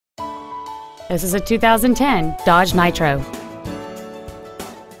This is a 2010 Dodge Nitro.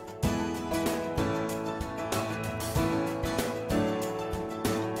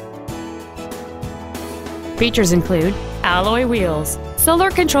 Features include alloy wheels,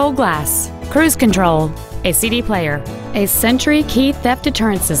 solar control glass, cruise control, a CD player, a Sentry key theft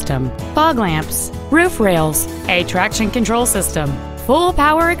deterrent system, fog lamps, roof rails, a traction control system, full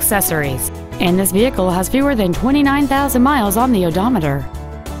power accessories, and this vehicle has fewer than 29,000 miles on the odometer.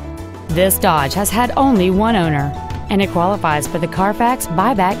 This Dodge has had only one owner, and it qualifies for the Carfax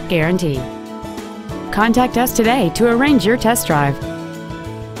buyback guarantee. Contact us today to arrange your test drive.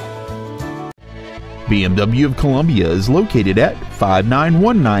 BMW of Columbia is located at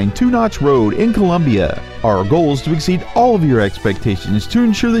 5919 Two Notch Road in Columbia. Our goal is to exceed all of your expectations to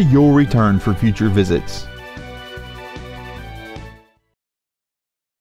ensure that you'll return for future visits.